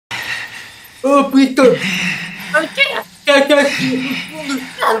Oh, betul. Kakashi bunuh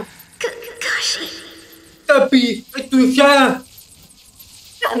rin. Kakashi. Tapi itu salah.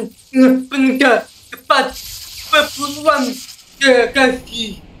 Dan penegak tepat pembunuhan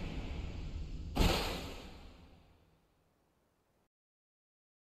Kakashi.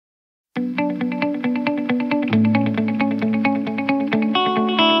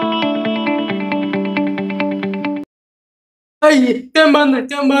 Hai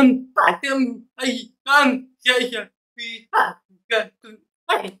teman-teman, saya Wirayudatwo.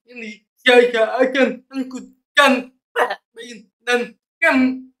 Ini saya akan lanjutkan dan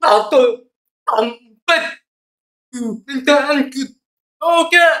menonton tempat kita lanjut.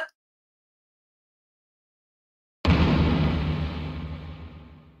 Oke.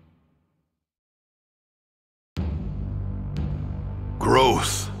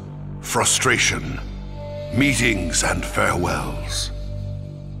 Growth, frustration, meetings and farewells.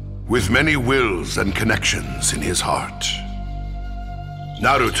 With many wills and connections in his heart,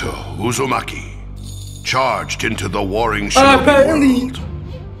 Naruto Uzumaki charged into the warring shinobi world.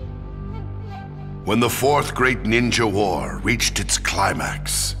 When the fourth great ninja war reached its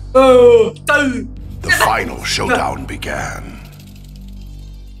climax, the final showdown began.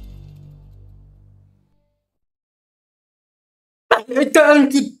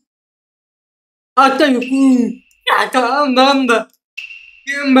 Nanda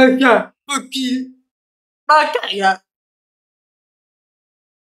yang baca pergi baca ya.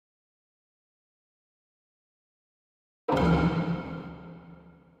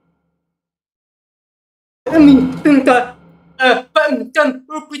 Ini tentang pancan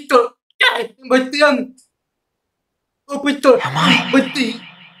betul betul betul betul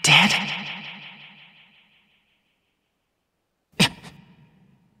Dead?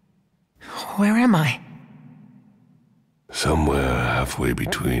 Where am I? Somewhere halfway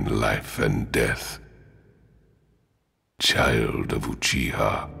between life and death. Child of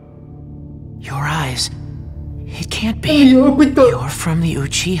Uchiha. Your eyes. It can't be. You're from the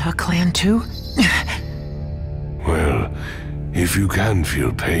Uchiha clan too? Well, if you can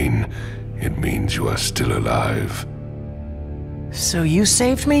feel pain, it means you are still alive. So you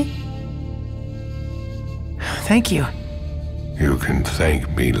saved me? Thank you. You can thank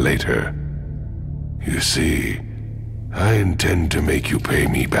me later. You see, I intend to make you pay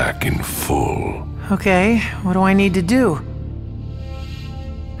me back in full. Okay, what do I need to do?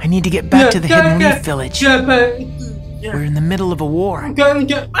 I need to get back to the Hidden Leaf Village. We're in the middle of a war.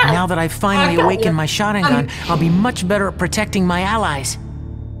 Now that I've finally awakened my Sharingan, I'll be much better at protecting my allies.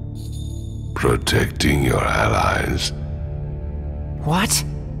 Protecting your allies? What?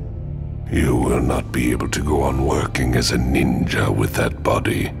 You will not be able to go on working as a ninja with that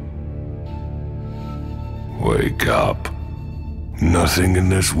body. Wake up. Nothing in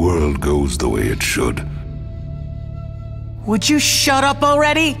this world goes the way it should. Would you shut up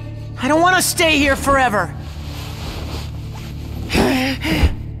already? I don't want to stay here forever.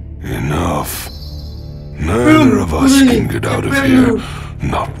 Enough. Neither of us can get out of here,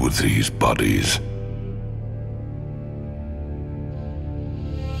 not with these bodies.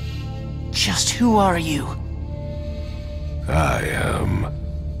 Just who are you? I am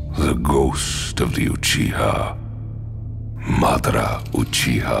the ghost of the Uchiha. Madara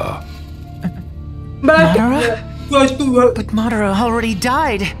Uchiha. Madara? But Madara already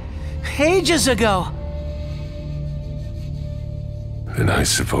died. Ages ago. Then I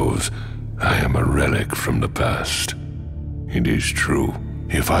suppose I am a relic from the past. It is true.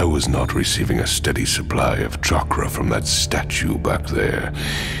 If I was not receiving a steady supply of chakra from that statue back there,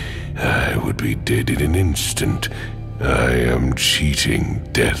 I would be dead in an instant. I am cheating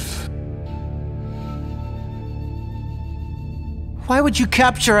death. Why would you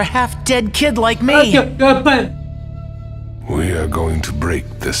capture a half-dead kid like me? We are going to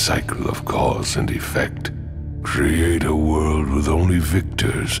break the cycle of cause and effect. Create a world with only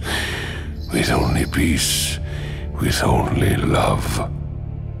victors, with only peace, with only love.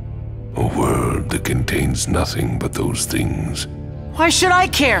 A world that contains nothing but those things. Why should I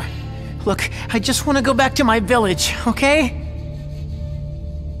care? Look, I just want to go back to my village, okay?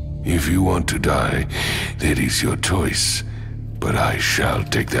 If you want to die, that is your choice. But I shall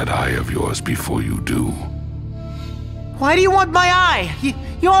take that eye of yours before you do. Why do you want my eye?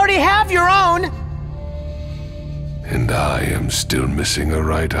 You already have your own! And I am still missing a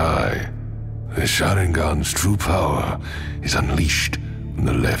right eye. The Sharingan's true power is unleashed when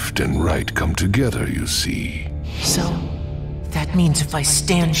the left and right come together, you see. So, that means if I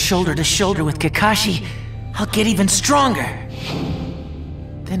stand shoulder to shoulder with Kakashi, I'll get even stronger.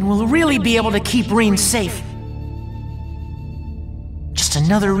 Then we'll really be able to keep Rin safe. Just just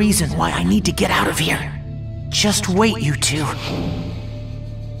another reason why I need to get out of here. Just wait, you two.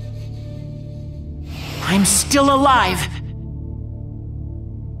 I'm still alive.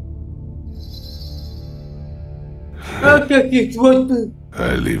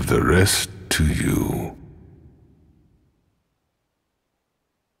 I leave the rest to you.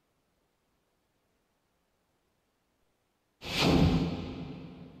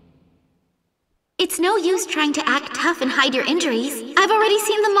 It's no use trying to act tough and hide your injuries. I've already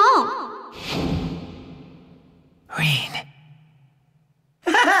seen them all. Rin.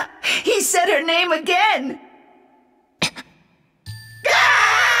 He said her name again!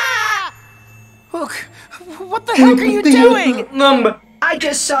 Look, what the heck are you doing? I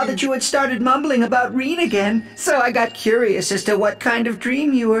just saw that you had started mumbling about Rin again, so I got curious as to what kind of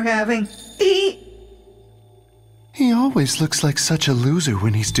dream you were having. He always looks like such a loser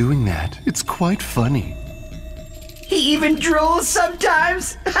when he's doing that. It's quite funny. He even drools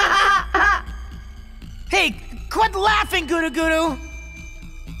sometimes! Hey, quit laughing, Gudu Gudu!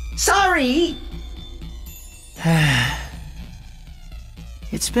 Sorry!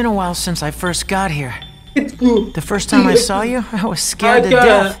 It's been a while since I first got here. The first time I saw you, I was scared to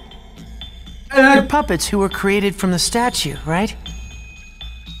death. You're puppets who were created from the statue, right?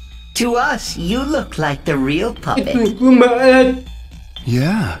 To us, you look like the real puppet.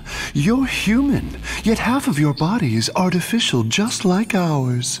 Yeah, you're human, yet half of your body is artificial just like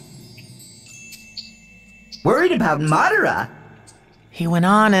ours. Worried about Madara? He went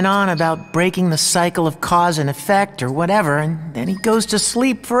on and on about breaking the cycle of cause and effect or whatever, and then he goes to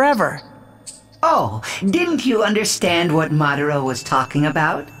sleep forever. Oh, didn't you understand what Madara was talking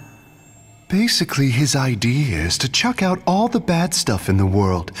about? Basically, his idea is to chuck out all the bad stuff in the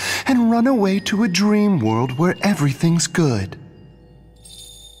world and run away to a dream world where everything's good.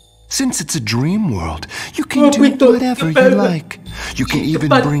 Since it's a dream world, you can do whatever you like. You can even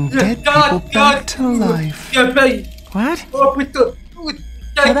bring dead people back to life. What? Well,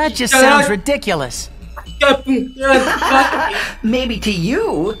 that just sounds ridiculous. Maybe to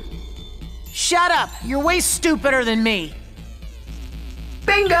you. Shut up! You're way stupider than me!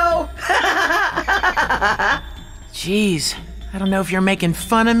 Bingo! Jeez, I don't know if you're making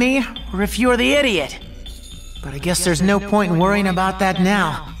fun of me or if you're the idiot. But I guess there's no point in worrying about that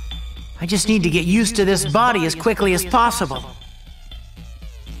now. I just need to get used to this body as quickly as possible.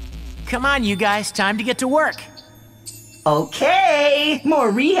 Come on, you guys, time to get to work. Okay, more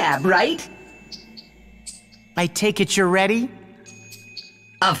rehab, right? I take it you're ready?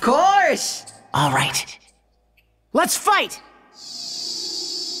 Of course! All right. Let's fight!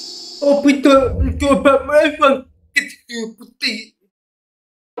 Oh, I'm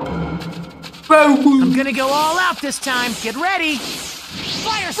gonna go all out this time. Get ready!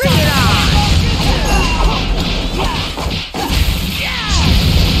 Fire Bring it on!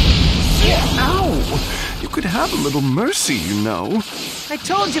 Ow! You could have a little mercy, you know. I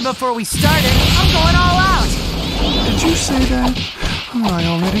told you before we started, I'm going all out! Did you say that? Oh, I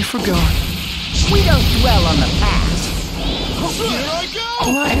already forgot. We don't dwell on the past. Here I go!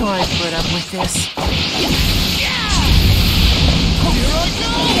 Why do I put up with this? Here I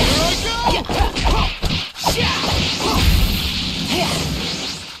go!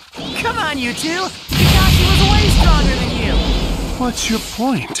 Come on, you two! Kakashi was way stronger than you! What's your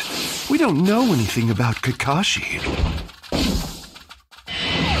point? We don't know anything about Kakashi.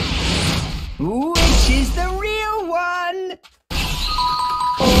 Which is the real one?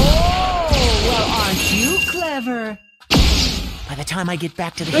 Oh, well, aren't you clever? By the time I get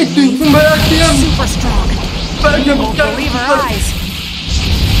back to the I'm super strong. You won't believe her eyes.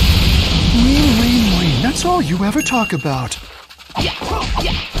 Rin, that's all you ever talk about.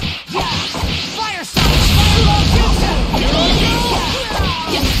 Fire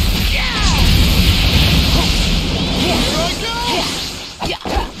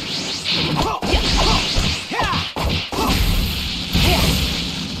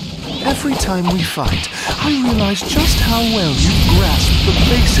Every time we fight, I realize just how well you grasp the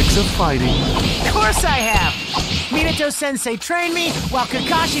basics of fighting. Of course I have! Minato-sensei trained me, while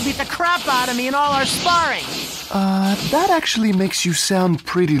Kakashi beat the crap out of me in all our sparring. That actually makes you sound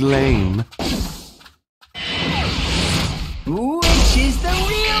pretty lame. Which is the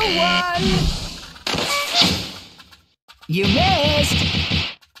real one? You missed!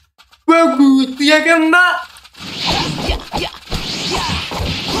 Bagus, ya kan, Mbak?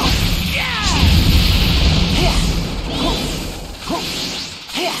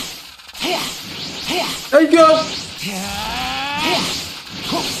 Ayo!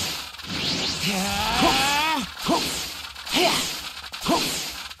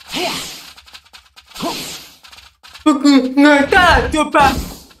 Bagus, Coba.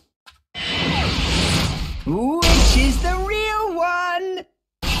 Which is the real one?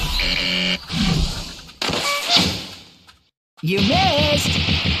 You missed!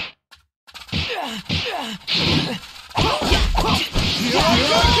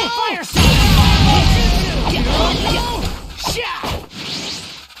 Fire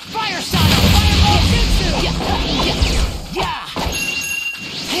Fire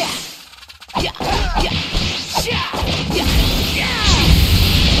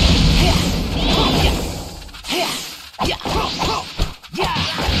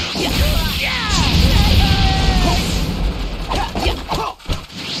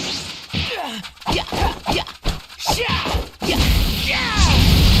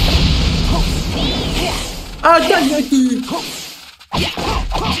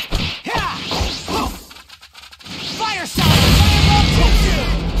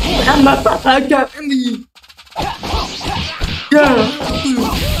Fireball Agak ini.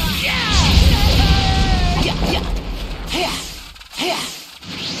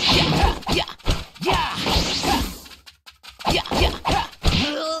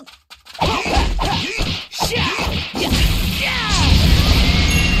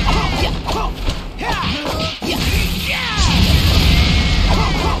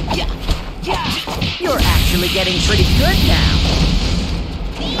 You're actually getting pretty good now.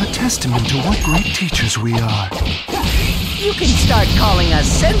 A testament to what great teachers we are. You can start calling us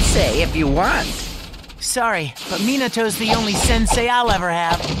Sensei if you want. Sorry, but Minato's the only sensei I'll ever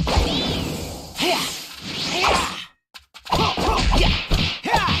have.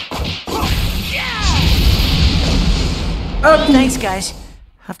 Thanks, guys.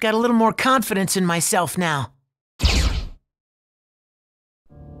 I've got a little more confidence in myself now.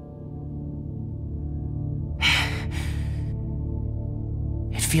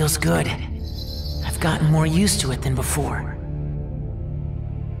 It feels good. I've gotten more used to it than before.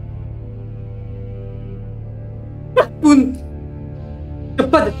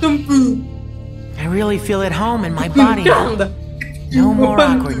 I really feel at home in my body now. No more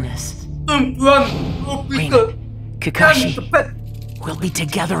awkwardness. Wait, Kakashi, we'll be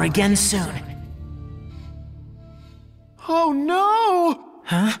together again soon. Oh no!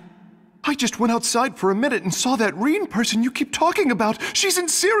 Huh? I just went outside for a minute and saw that Rin person you keep talking about. She's in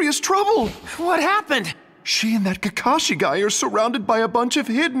serious trouble. What happened? She and that Kakashi guy are surrounded by a bunch of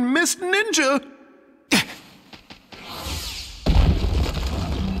hidden mist ninja.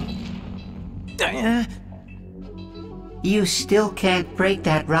 You still can't break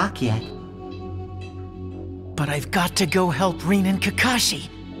that rock yet. But I've got to go help Rin and Kakashi.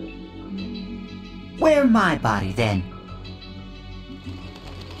 Wear my body then.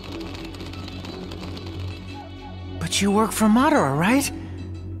 But you work for Madara, right?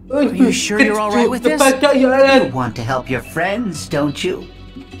 Are you sure you're all right with this? You want to help your friends, don't you?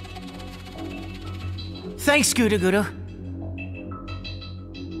 Thanks, Guru.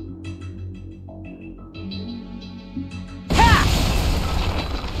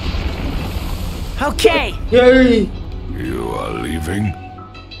 Okay! You are leaving?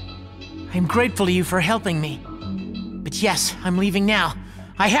 I'm grateful to you for helping me. But yes, I'm leaving now.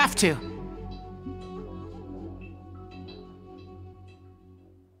 I have to.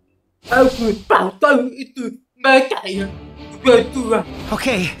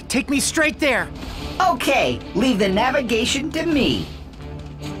 Okay, take me straight there. Okay, leave the navigation to me.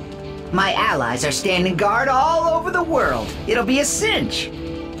 My allies are standing guard all over the world. It'll be a cinch.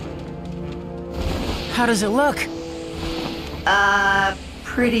 How does it look?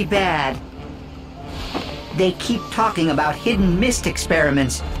 Pretty bad. They keep talking about hidden mist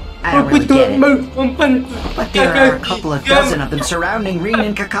experiments. I don't really get it. But there are a couple of dozen of them surrounding Rin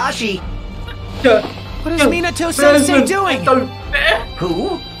and Kakashi. What is Minato Sensei doing?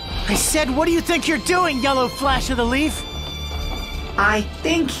 Who? I said, what do you think you're doing, Yellow Flash of the Leaf? I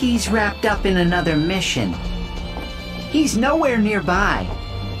think he's wrapped up in another mission. He's nowhere nearby.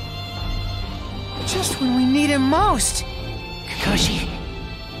 Just when we need him most. Kakashi,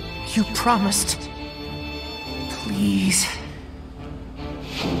 you promised. Please.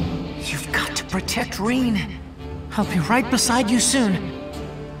 You've got to protect Rin. I'll be right beside you soon.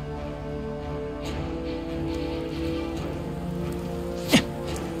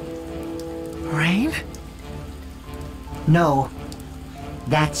 Rain? No.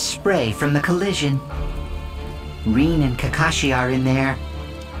 That's spray from the collision. Rin and Kakashi are in there.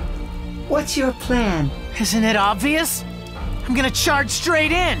 What's your plan? Isn't it obvious? I'm gonna charge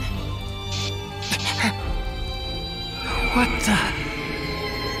straight in. What the?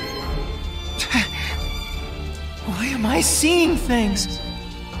 Why am I seeing things?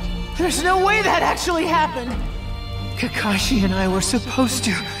 There's no way that actually happened. Kakashi and I were supposed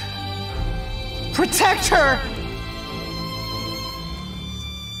to protect her!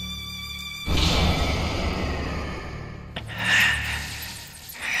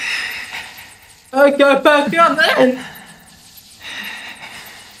 Agak bakalan.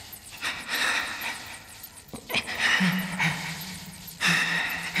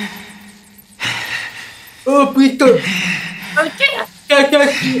 Oh, betul.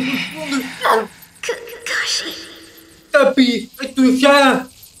 Kakashi bunuh rin. Kakashi. Tapi itu saya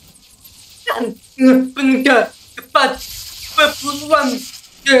dan penegak tepat pembunuhan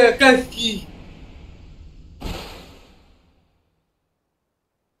Kakashi.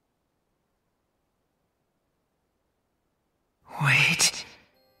 Wait.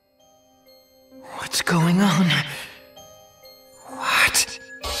 What's going on? What?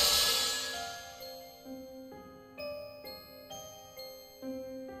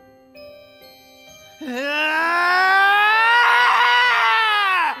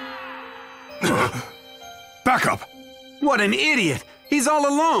 Back up! What an idiot! He's all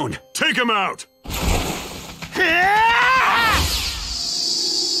alone! Take him out!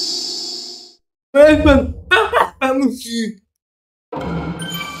 Musuh.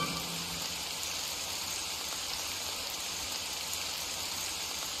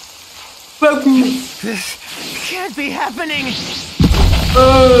 Bagus. This can't be happening!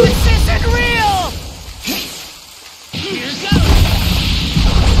 This isn't real! Here goes!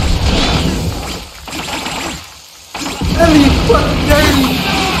 Ellie, what game?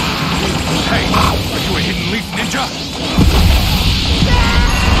 Hey, are you a hidden leaf ninja?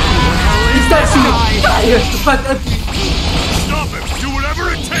 Is that you? Yes, tepat Ellie. Stop him! Do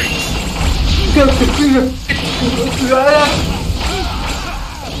whatever it takes! Kau kecil.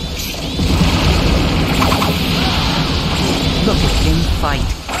 Look at him fight.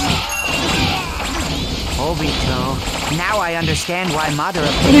 Obito, now I understand why Madara...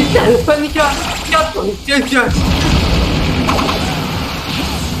 Panika. Jatuh. Jajah.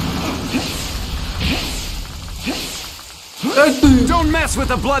 Don't mess with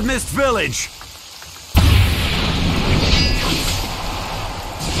the Blood Mist Village!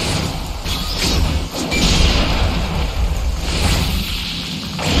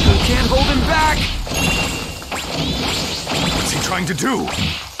 You can't hold him back! What's he trying to do?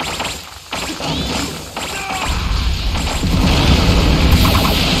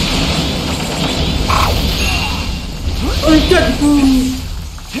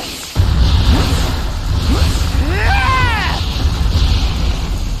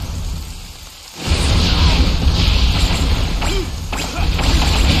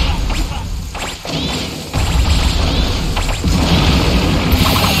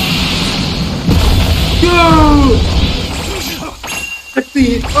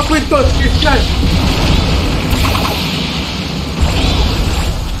 Apa itu? Kesian.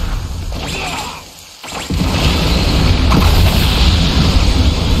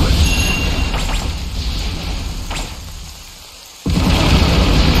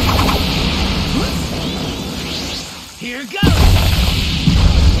 Here goes!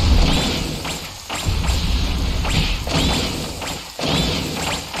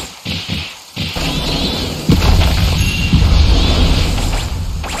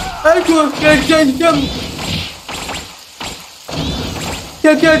 Aku akan jam.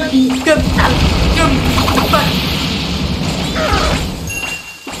 Kakashi jam cepat.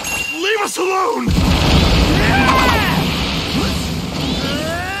 Leave us alone!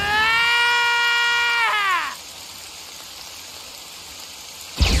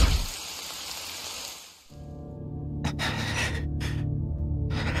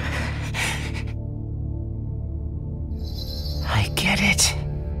 I get it.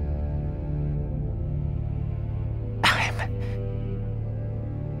 I'm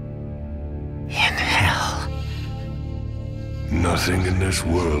in hell. Nothing in this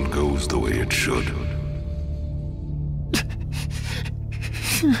world goes the way it should.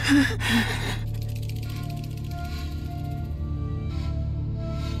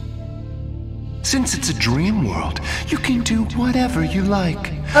 Since it's a dream world, you can do whatever you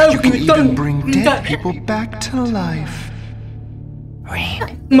like. Oh, You can even don't- bring dead people back to life.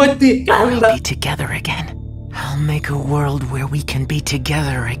 Rain, Mati we'll anda. be together again. I'll make a world where we can be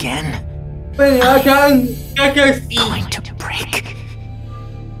together again. Penjagaan Kakashi. Going to break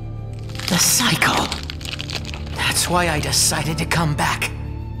the cycle. That's why I decided to come back.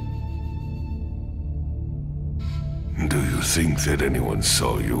 Do you think that anyone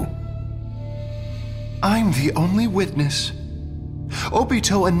saw you? I'm the only witness.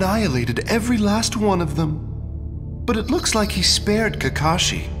 Obito annihilated every last one of them. But it looks like he spared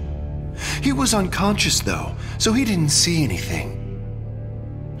Kakashi. He was unconscious, though, so he didn't see anything.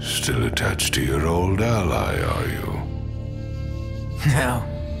 Still attached to your old ally, are you? No.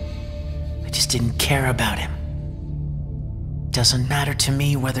 I just didn't care about him. Doesn't matter to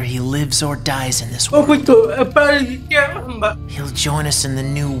me whether he lives or dies in this world. He'll join us in the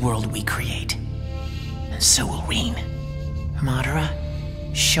new world we create. And so will Rin. Madara,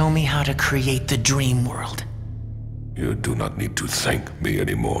 show me how to create the dream world. You do not need to thank me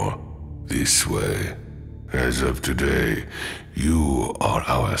anymore. This way. As of today, you are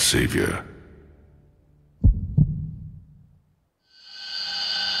our savior.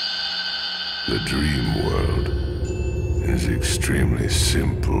 The dream world is extremely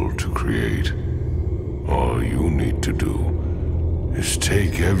simple to create. All you need to do is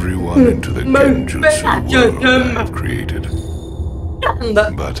take everyone into the Genjutsu world I have created.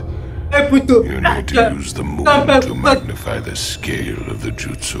 But you need to use the moon to magnify the scale of the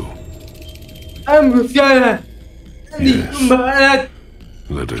jutsu. Yes.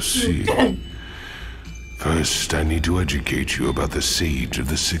 Let us see. First, I need to educate you about the Sage of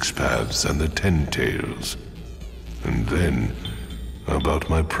the Six Paths and the 10 Tails. And then, about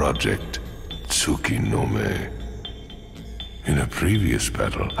my project, Tsukinome. In a previous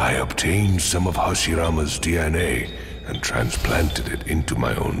battle, I obtained some of Hashirama's DNA and transplanted it into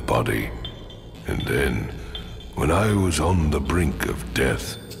my own body. And then, when I was on the brink of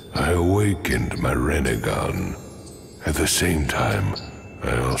death, I awakened my Renegon. At the same time,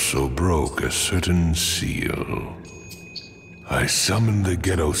 I also broke a certain seal. I summoned the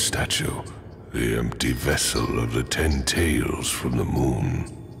Ghetto statue, the empty vessel of the 10 Tails from the moon.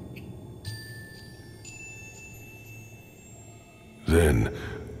 Then,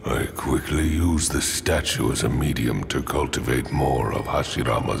 I quickly used the statue as a medium to cultivate more of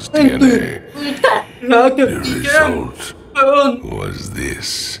Hashirama's DNA. The result was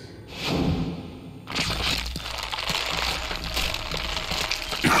this.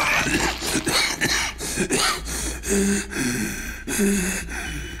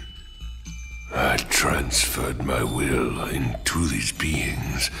 I transferred my will into these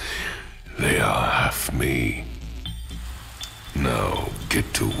beings. They are half me. Now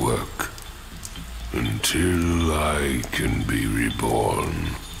get to work. Until I can be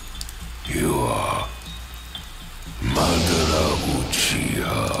reborn. You are Madara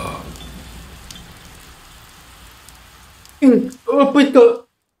Uchiha.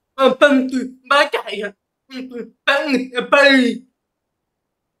 Membantu bagai untuk bangun kembali.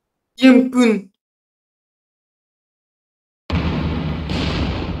 Yang pun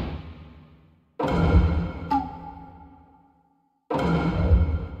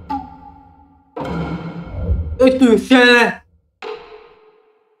itu salah.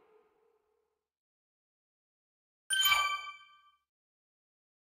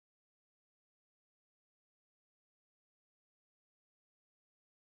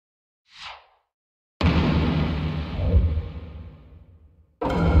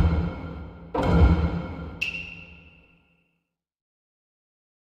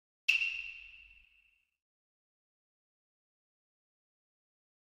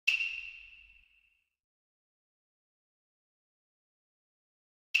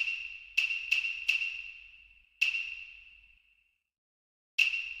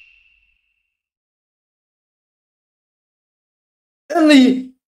 Ini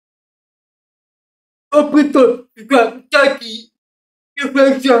betul juga jadi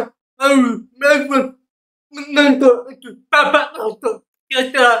kebiasaan harus melakukan menonton itu bapak Naruto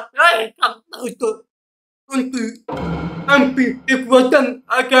setelah lahirkan Naruto untuk ambil kekuatan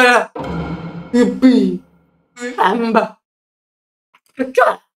agar lebih bertambah.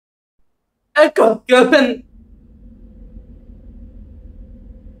 Aku kapan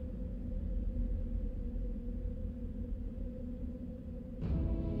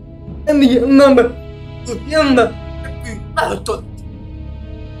ini nama Naruto.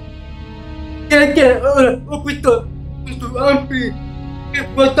 Kira-kira orang betul untuk ambil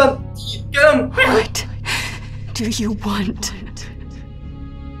kekuatan di dalam. What do you want?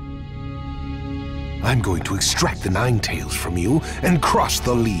 I'm going to extract the 9 Tails from you and crush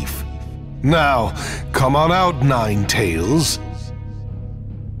the leaf. Now, come on out, 9 Tails.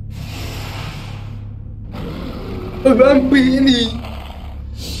 Ambil ini.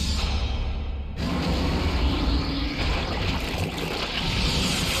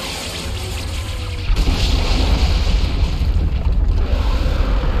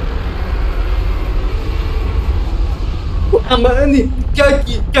 Ama ini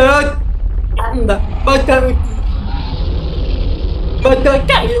jadi jalan anda baca itu baca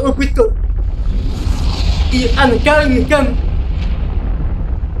kaya betul di anak kalian kan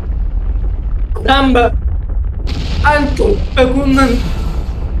tambah hancur bangunan.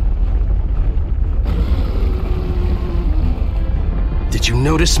 Did you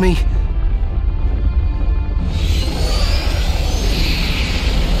notice me?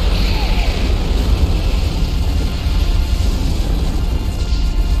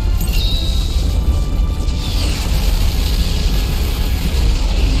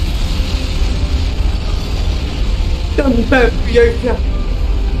 Tanpa biaya.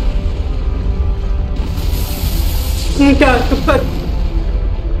 Enggak tepat.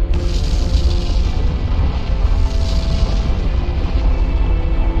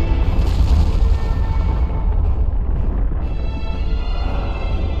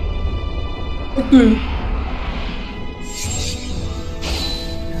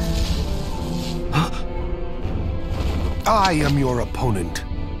 I am your opponent.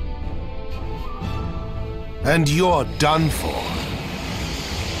 And you're done for.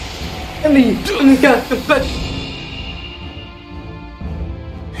 Ini enggak tepat.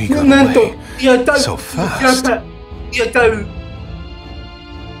 He got away so fast. Dia tahu.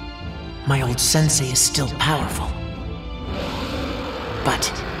 My old sensei is still powerful. But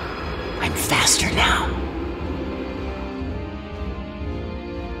I'm faster now.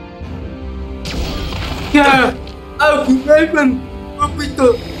 Ya, aku memang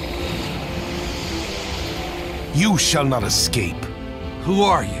begitu. You shall not escape. Who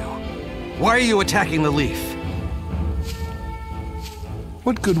are you? Why are you attacking the leaf?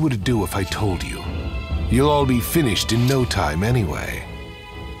 What good would it do if I told you? You'll all be finished in no time anyway.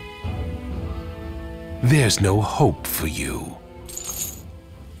 There's no hope for you.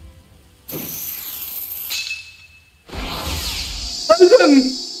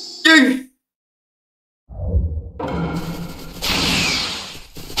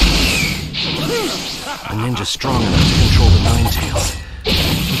 A ninja strong enough to control the Nine-Tails.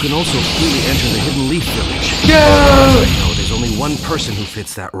 You can also freely enter the Hidden Leaf Village. No, there's only one person who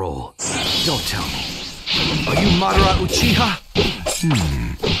fits that role. Don't tell me. Are you Madara Uchiha?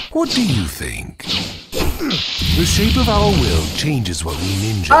 What do you think? The shape of our will changes what we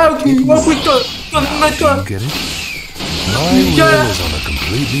ninja are capable of. You get it? My will is on a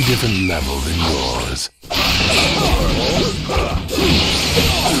completely different level than yours.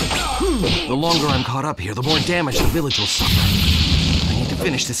 The longer I'm caught up here, the more damage the village will suffer. I need to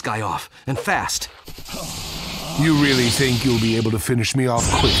finish this guy off, and fast. You really think you'll be able to finish me off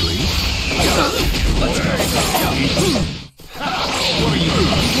quickly?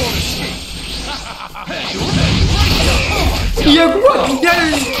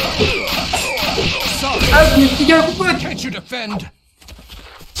 Can't you defend?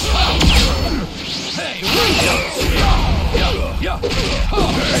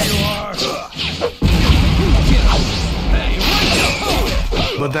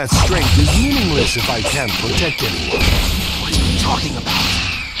 But that strength is meaningless if I can't protect anyone. What are you talking about?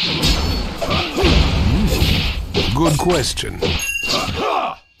 Good question.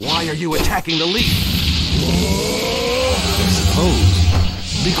 Why are you attacking the leaf? I suppose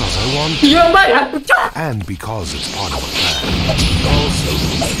because I want to. And because it's part of a plan. Also,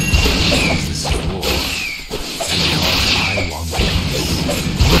 because this is war. And because I want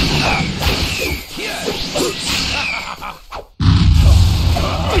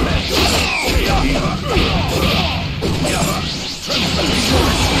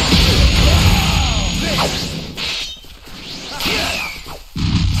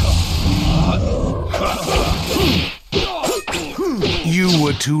You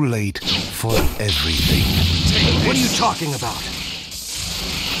were too late for everything. What are you talking about?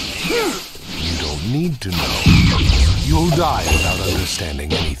 You don't need to know. You'll die without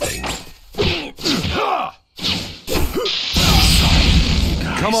understanding anything.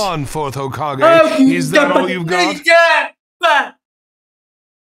 Come on, Fourth Hokage. Is that all you've got? Is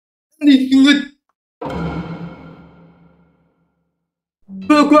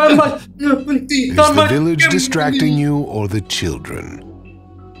the village distracting you or the children?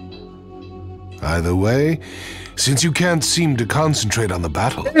 Either way, since you can't seem to concentrate on the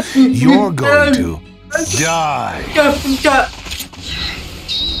battle, you're going to die.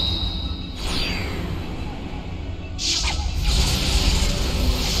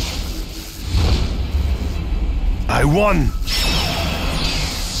 I won!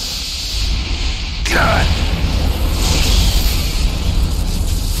 God!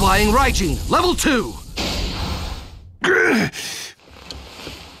 Flying Raijin, level 2!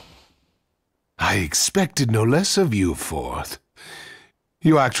 I expected no less of you, Fourth.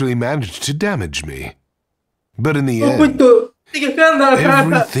 You actually managed to damage me. But in the end,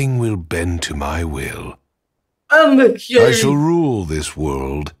 everything will bend to my will. I shall rule this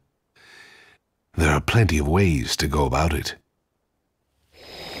world. There are plenty of ways to go about it.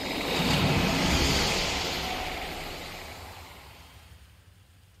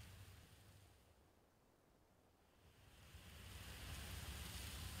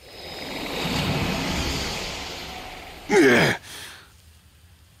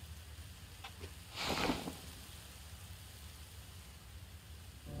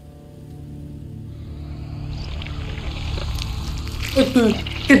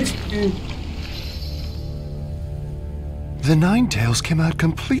 The Ninetales came out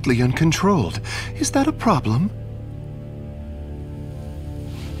completely uncontrolled. Is that a problem?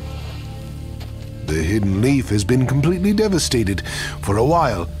 The hidden leaf has been completely devastated. For a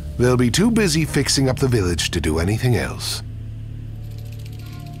while, they'll be too busy fixing up the village to do anything else.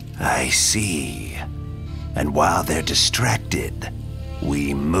 I see. And while they're distracted,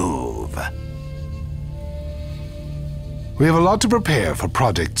 we move. We have a lot to prepare for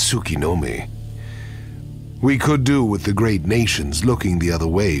Project Tsukinome. We could do with the great nations looking the other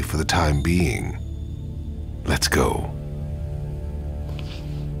way for the time being. Let's go.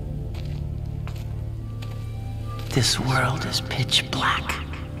 This world is pitch black.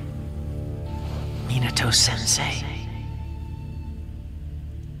 Minato-sensei.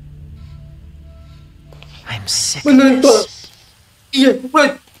 I'm sick of this.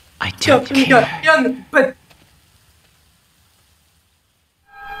 I don't care.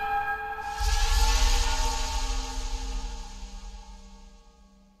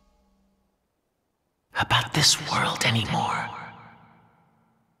 About this world anymore.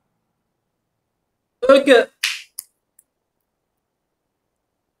 Okay.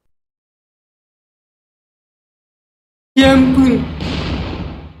 Ya ampun.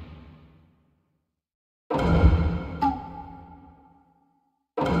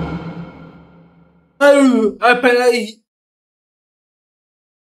 Aduh, apa lagi?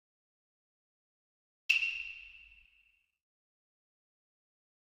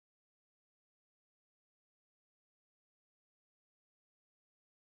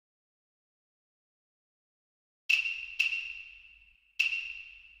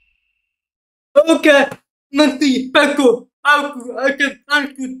 Oke, nanti aku akan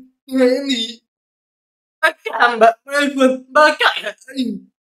angkut ini. Akan melakukan bakar ini.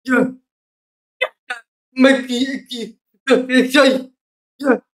 Ya, maki selesai.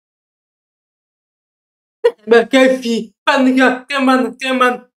 Ya, terima kasih pada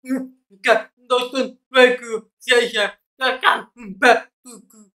teman-teman yang nonton videoku. Saya akan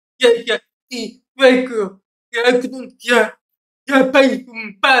membantuku. Saya di videoku. Sampai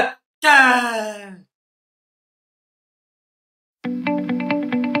jumpa. Dah.